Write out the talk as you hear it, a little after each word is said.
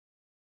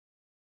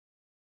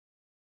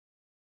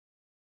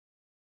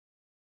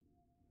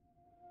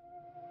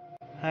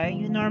Hi,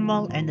 new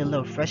normal and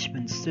hello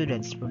freshman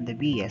students from the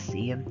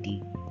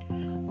BSEMT.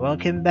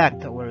 Welcome back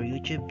to our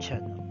YouTube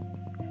channel.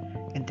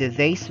 In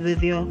today's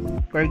video,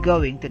 we're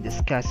going to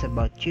discuss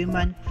about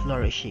human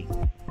flourishing.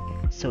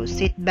 So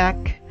sit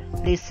back,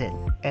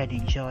 listen, and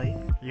enjoy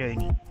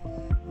learning.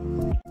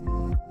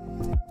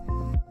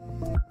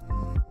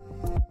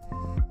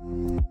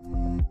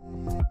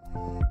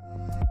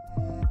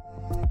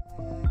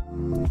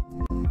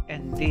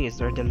 And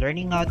these are the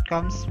learning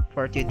outcomes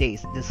for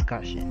today's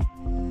discussion.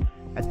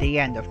 At the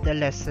end of the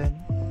lesson,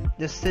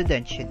 the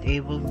student should be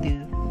able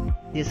to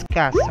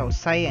discuss how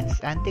science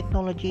and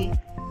technology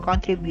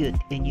contribute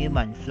in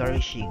human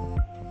flourishing.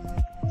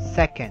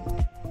 Second,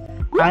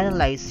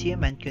 analyze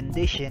human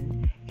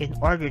condition in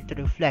order to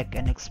reflect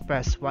and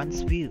express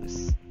one's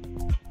views.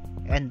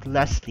 And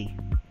lastly,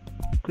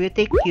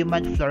 critique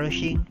human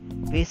flourishing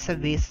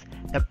vis-à-vis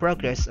the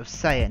progress of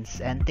science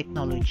and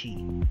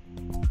technology.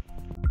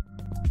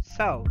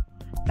 So,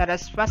 let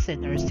us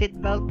fasten our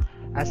seatbelt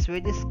as we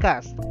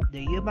discuss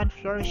the human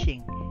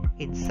flourishing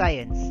in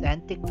science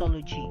and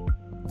technology.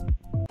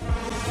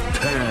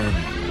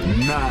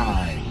 10,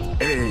 9,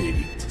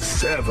 8,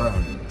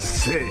 7,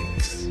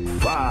 6,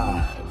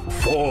 5,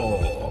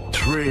 4,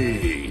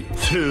 3,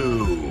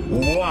 2,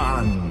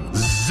 1,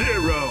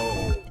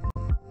 0.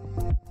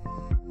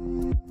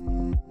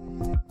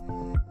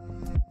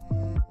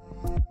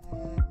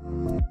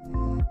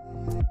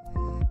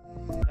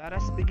 Let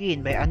us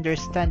begin by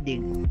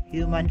understanding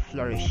human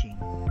flourishing.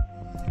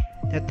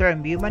 The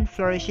term human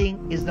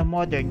flourishing is the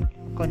modern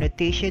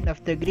connotation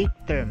of the Greek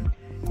term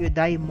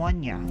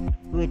eudaimonia,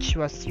 which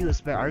was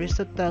used by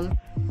Aristotle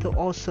to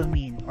also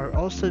mean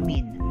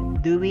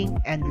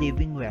doing and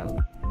living well,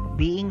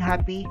 being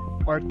happy,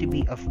 or to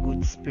be of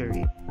good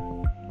spirit.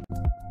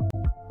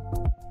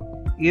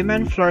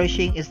 Human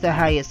flourishing is the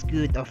highest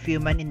good of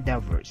human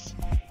endeavors.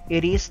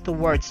 It is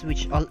towards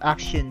which all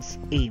actions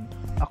aim,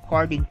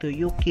 according to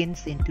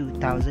Hawkins in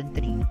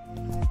 2003.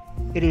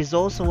 It is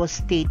also a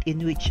state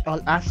in which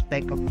all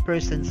aspects of a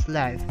person's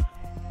life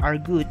are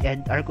good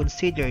and are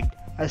considered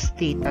a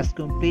state as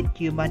complete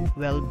human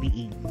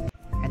well-being,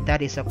 and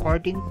that is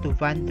according to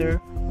van der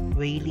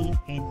Waele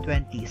in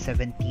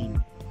 2017.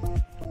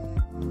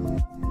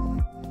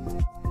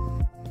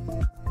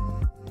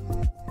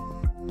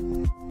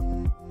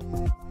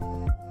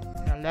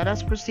 Now let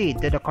us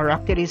proceed to the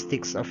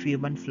characteristics of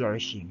human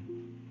flourishing.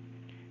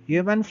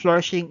 Human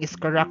flourishing is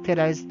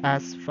characterized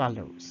as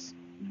follows.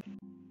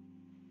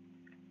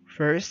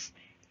 First,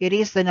 it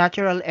is the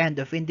natural end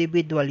of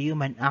individual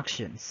human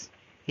actions.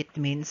 It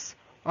means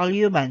all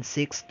humans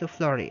seek to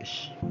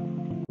flourish.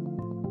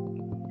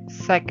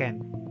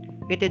 Second,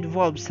 it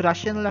involves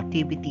rational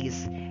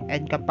activities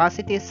and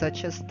capacities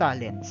such as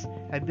talents,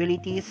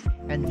 abilities,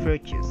 and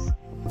virtues,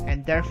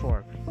 and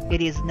therefore,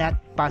 it is not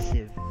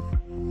passive.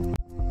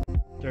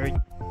 Third,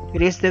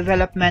 it is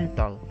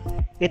developmental.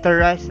 It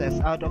arises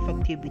out of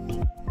activity.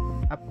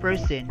 A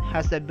person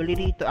has the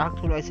ability to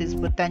actualize his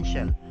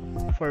potential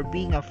for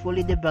being a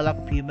fully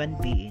developed human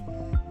being.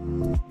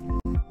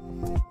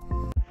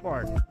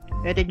 Fourth,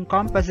 it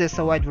encompasses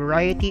a wide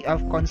variety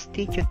of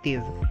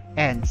constitutive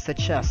ends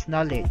such as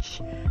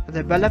knowledge,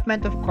 the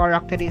development of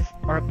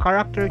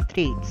character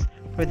traits,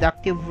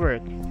 productive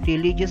work,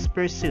 religious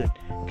pursuit,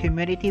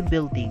 community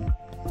building,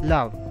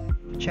 love,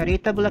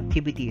 charitable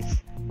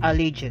activities,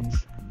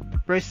 allegiance,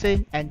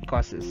 person and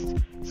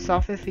causes,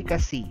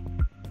 self-efficacy,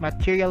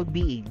 material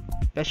being,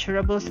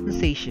 pleasurable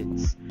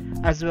sensations,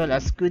 as well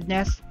as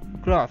goodness,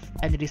 growth,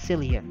 and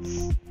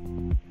resilience.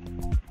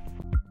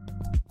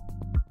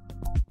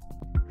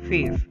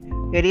 Fifth,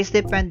 it is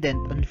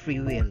dependent on free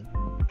will.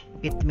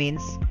 It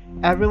means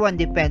everyone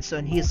depends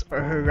on his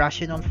or her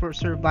rationale for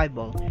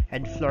survival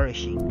and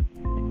flourishing.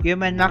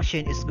 Human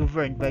action is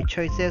governed by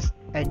choices,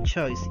 and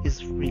choice is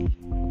free.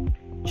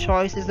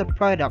 Choice is the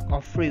product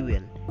of free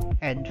will,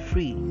 and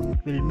free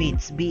will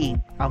means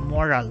being a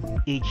moral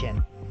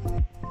agent.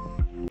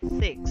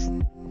 Sixth,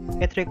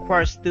 it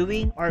requires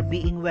doing or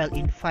being well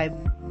in 5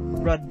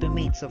 broad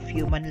domains of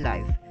human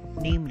life,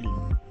 namely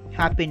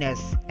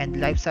happiness and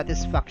life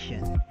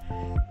satisfaction,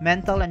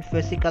 mental and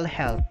physical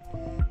health,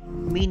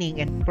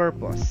 meaning and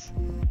purpose,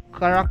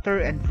 character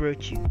and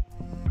virtue,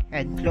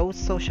 and close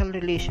social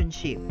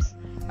relationships,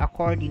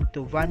 according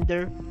to van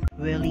der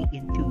Waele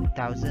in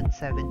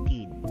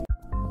 2017.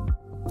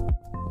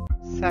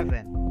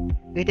 7.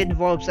 It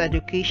involves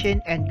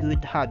education and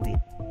good habit.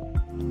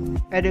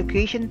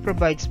 Education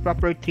provides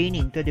proper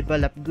training to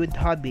develop good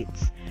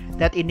habits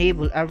that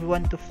enable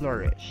everyone to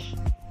flourish.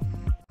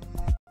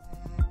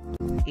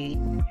 8.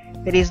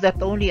 It is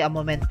not only a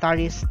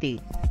momentary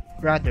state,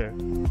 rather,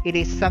 it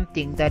is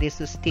something that is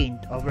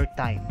sustained over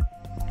time.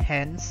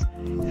 Hence,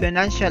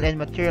 financial and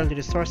material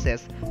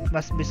resources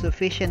must be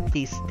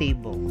sufficiently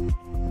stable.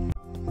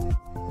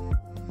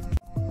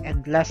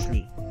 And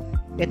lastly,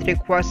 it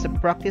requires the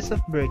practice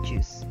of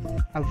virtues.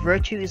 A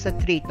virtue is a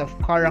trait of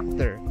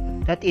character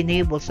that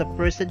enables a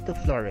person to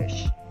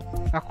flourish.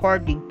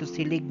 According to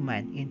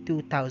Seligman in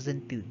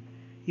 2002,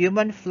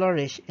 human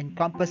flourish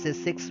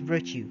encompasses 6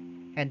 virtues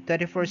and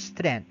 24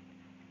 strength,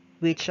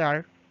 which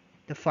are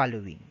the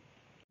following.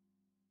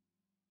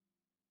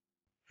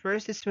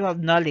 First is we have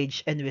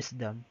knowledge and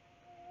wisdom,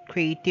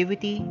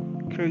 creativity,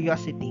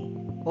 curiosity,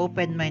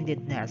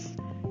 open-mindedness,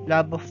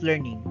 love of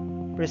learning,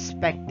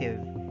 perspective,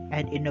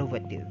 and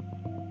innovative.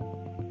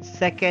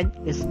 Second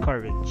is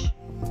courage.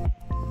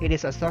 It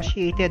is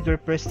associated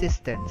with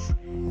persistence,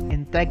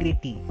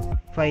 integrity,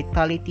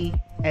 vitality,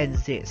 and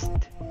zest.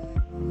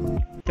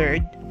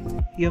 Third,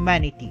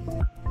 humanity,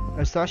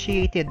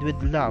 associated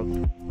with love,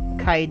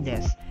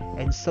 kindness,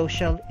 and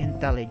social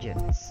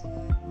intelligence.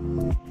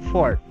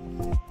 Fourth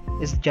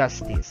is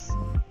justice.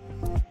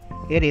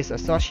 It is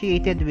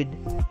associated with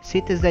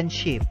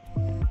citizenship,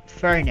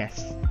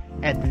 fairness,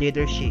 and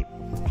leadership.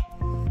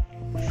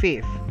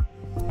 Fifth,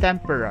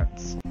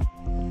 temperance.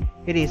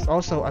 It is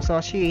also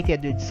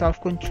associated with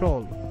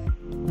self-control,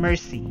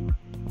 mercy,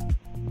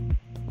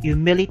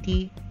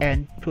 humility,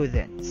 and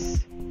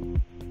prudence.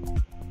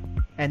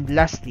 And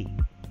lastly,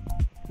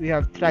 we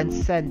have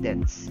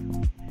transcendence,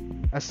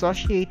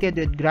 associated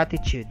with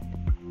gratitude,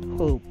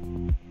 hope,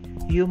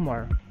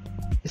 humor,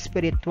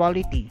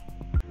 spirituality,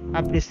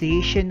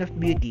 appreciation of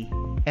beauty,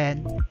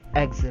 and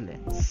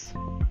excellence.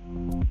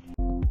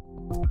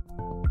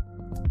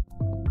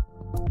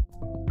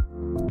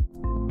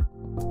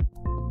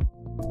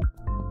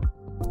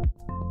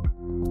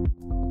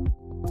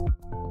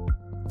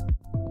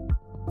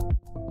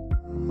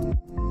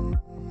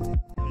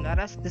 Let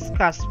us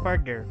discuss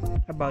further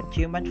about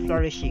human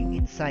flourishing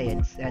in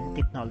science and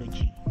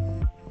technology.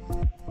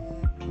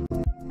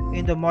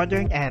 In the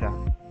modern era,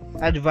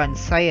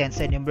 advanced science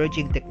and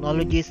emerging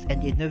technologies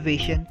and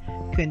innovation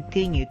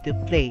continue to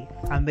play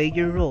a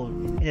major role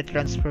in the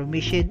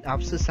transformation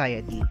of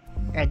society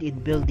and in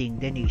building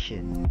the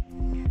nation.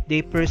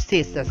 They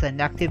persist as an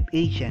active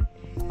agent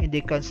in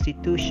the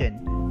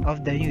constitution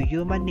of the new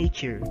human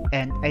nature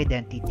and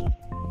identity.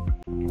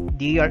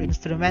 They are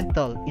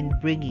instrumental in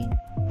bringing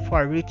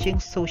far-reaching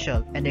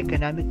social and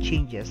economic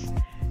changes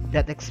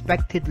that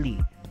expectedly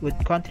would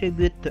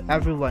contribute to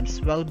everyone's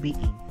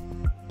well-being.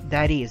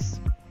 That is,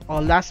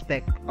 all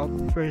aspects of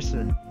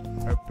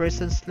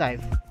person's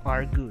life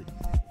are good.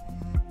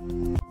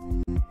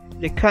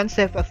 The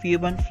concept of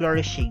human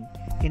flourishing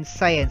in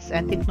science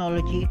and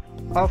technology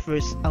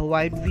offers a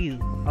wide view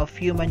of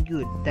human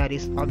good that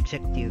is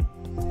objective.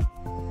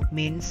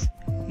 Means,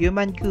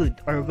 human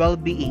good or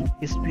well-being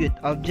is viewed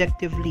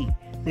objectively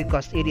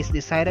because it is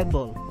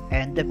desirable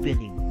and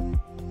appealing.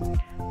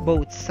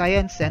 Both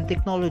science and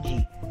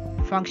technology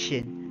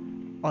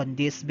function on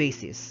this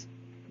basis.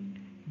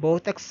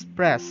 Both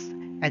express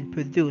and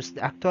produce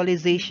the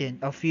actualization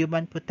of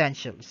human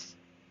potentials.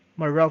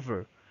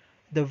 Moreover,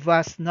 the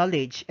vast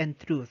knowledge and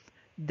truth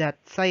that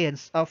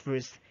science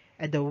offers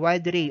and the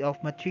wide array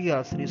of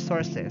materials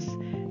resources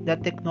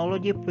that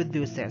technology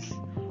produces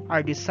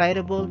are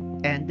desirable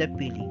and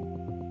appealing.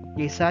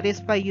 They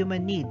satisfy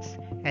human needs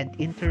and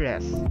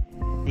interests.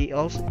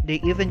 They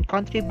even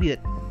contribute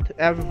to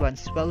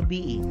everyone's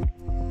well-being.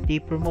 They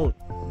promote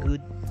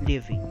good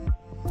living.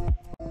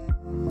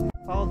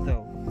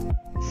 Although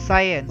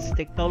science,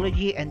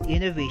 technology, and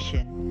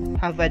innovation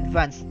have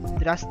advanced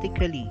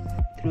drastically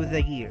through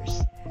the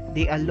years,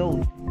 they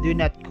alone do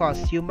not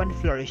cause human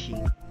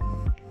flourishing.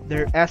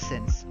 Their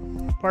essence,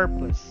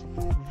 purpose,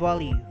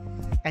 value,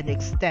 and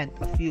extent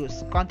of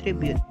use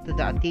contribute to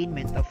the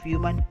attainment of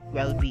human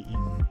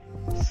well-being,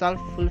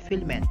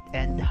 self-fulfillment,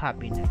 and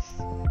happiness.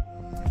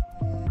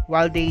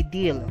 While they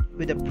deal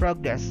with the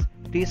progress,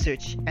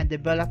 research, and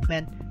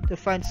development to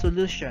find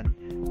solutions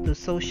to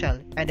social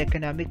and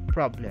economic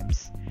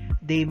problems,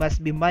 they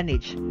must be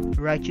managed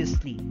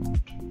righteously.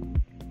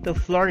 To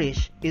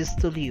flourish is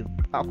to live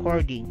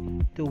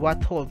according to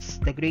what holds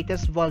the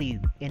greatest value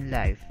in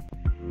life.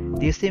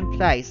 This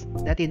implies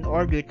that in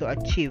order to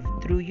achieve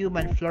true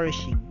human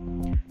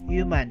flourishing,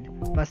 human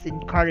must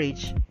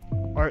encourage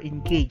or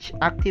engage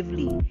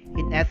actively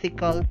in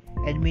ethical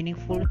and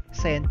meaningful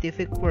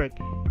scientific work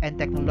and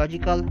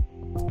technological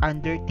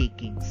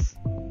undertakings.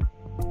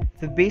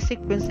 The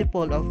basic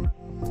principle of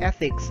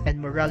ethics and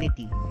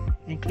morality,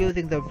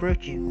 including the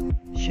virtue,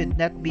 should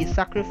not be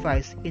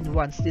sacrificed in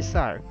one's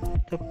desire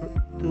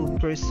to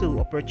pursue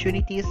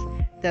opportunities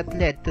that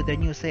led to the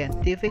new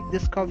scientific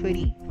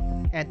discovery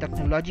and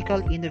technological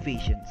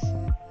innovations.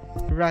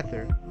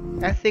 Rather,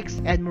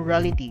 ethics and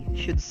morality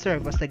should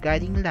serve as a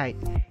guiding light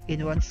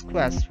in one's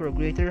quest for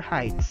greater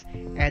heights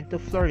and to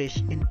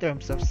flourish in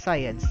terms of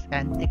science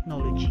and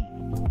technology.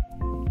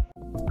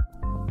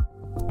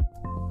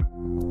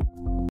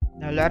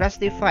 Now let us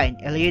define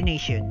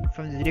alienation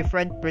from the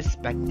different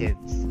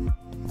perspectives.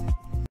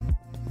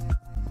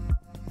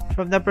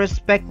 From the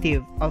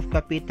perspective of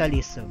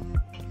capitalism,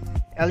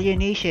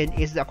 alienation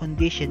is the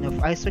condition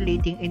of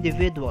isolating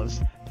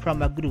individuals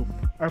from a group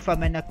or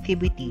from an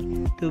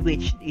activity to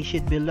which they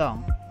should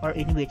belong or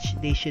in which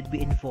they should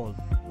be involved.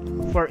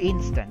 For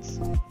instance,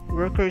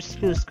 workers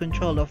lose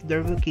control of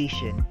their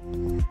vocation.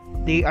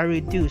 They are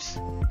reduced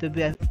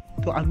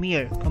to a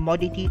mere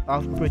commodity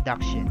of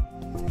production.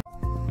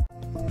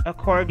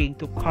 According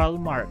to Karl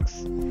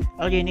Marx,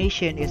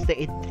 alienation is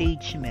the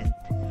entrenchment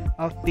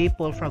of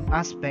people from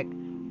aspect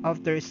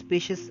of their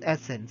species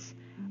essence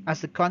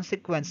as a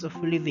consequence of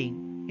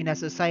living in a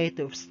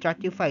society of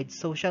stratified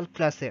social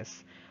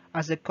classes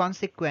as a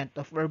consequence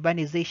of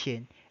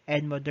urbanization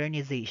and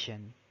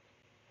modernization.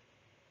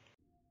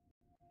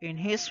 In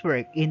his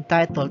work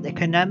entitled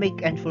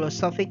Economic and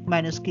Philosophic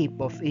Manuscript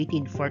of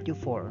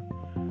 1844,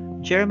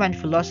 German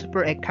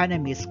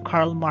philosopher-economist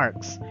Karl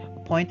Marx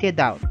pointed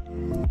out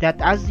that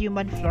as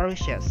human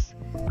flourishes,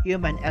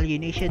 human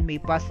alienation may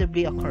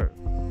possibly occur.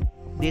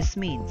 This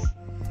means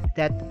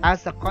that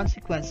as a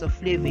consequence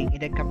of living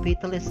in a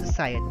capitalist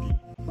society,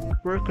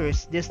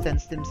 workers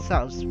distance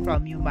themselves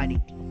from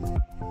humanity.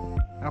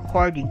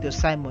 According to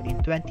Simon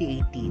in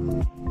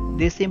 2018,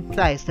 this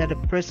implies that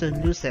a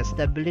person loses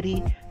the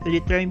ability to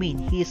determine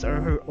his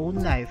or her own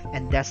life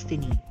and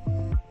destiny.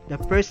 The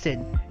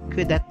person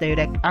could not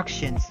direct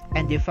actions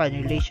and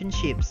define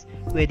relationships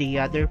with the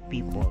other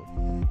people.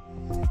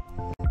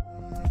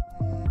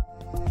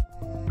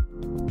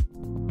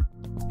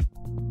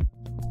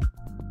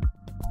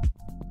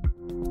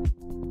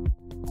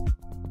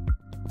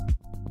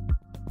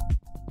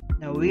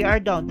 Now we are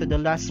down to the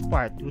last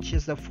part, which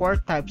is the 4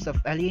 types of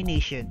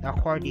alienation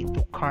according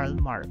to Karl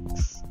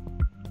Marx.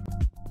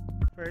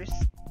 First,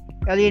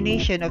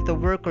 alienation of the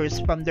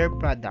workers from their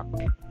product.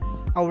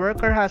 A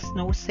worker has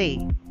no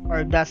say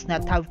or does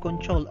not have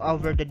control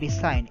over the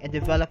design and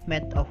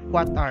development of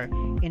what are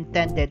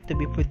intended to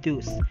be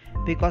produced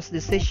because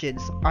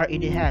decisions are in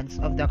the hands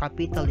of the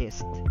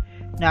capitalist,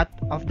 not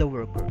of the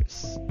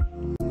workers.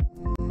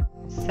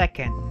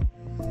 Second,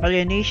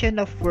 alienation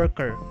of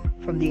worker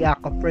from the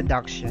act of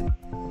production.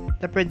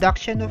 The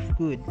production of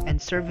goods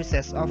and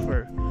services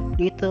offer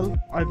little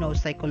or no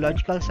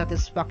psychological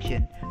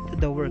satisfaction to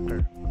the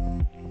worker.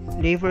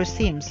 Labor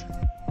seems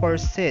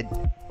coerced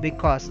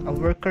because a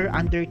worker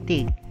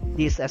undertakes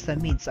this as a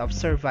means of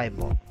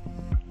survival.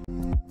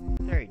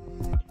 Third,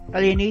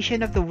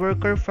 alienation of the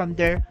worker from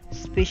their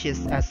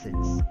species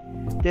essence.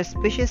 The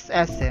species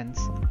essence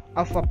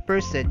of a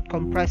person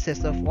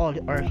comprises of all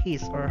or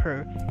his or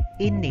her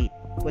innate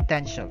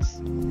potentials,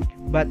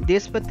 but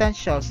these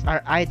potentials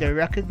are either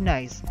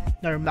recognized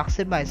nor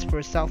maximized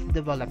for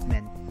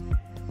self-development.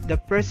 The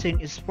person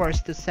is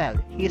forced to sell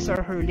his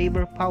or her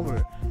labor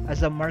power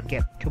as a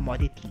market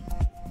commodity.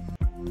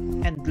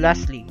 And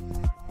lastly,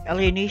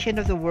 alienation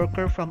of the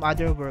worker from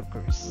other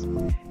workers.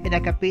 In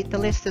a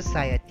capitalist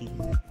society,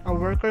 a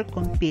worker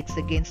competes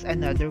against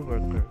another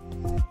worker.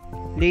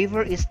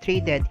 Labor is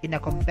traded in a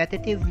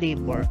competitive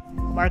labor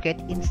market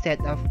instead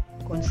of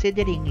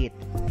considering it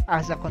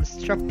as a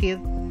constructive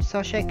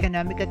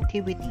socioeconomic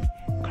activity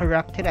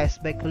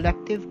characterized by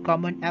collective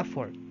common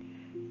effort.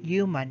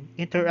 Human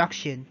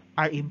interaction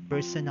are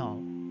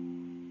impersonal.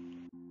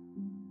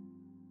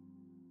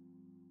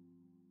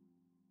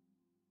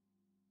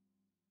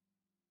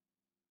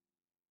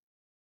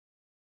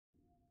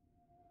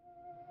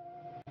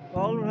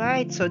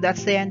 Alright, so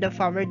that's the end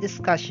of our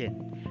discussion,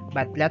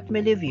 but let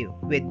me leave you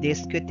with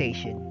this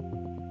quotation.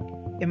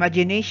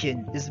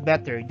 Imagination is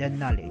better than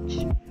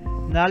knowledge.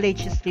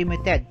 Knowledge is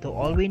limited to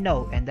all we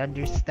know and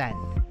understand,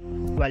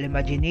 while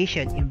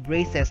imagination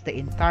embraces the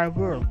entire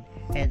world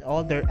and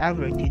all there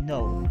ever to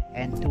know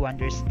and to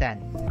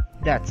understand.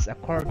 That's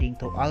according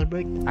to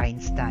Albert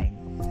Einstein.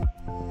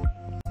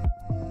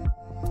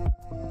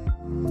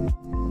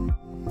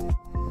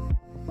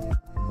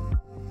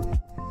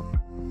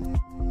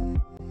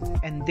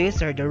 And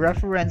these are the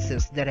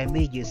references that I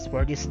made use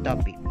for this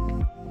topic.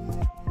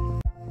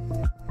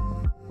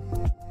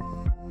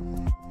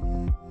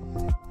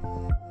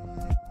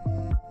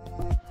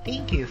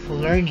 Thank you for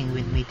learning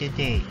with me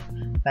today,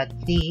 but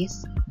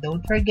please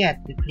don't forget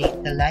to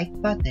click the like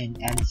button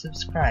and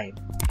subscribe.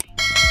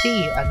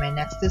 See you on my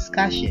next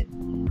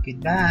discussion.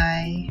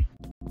 Goodbye!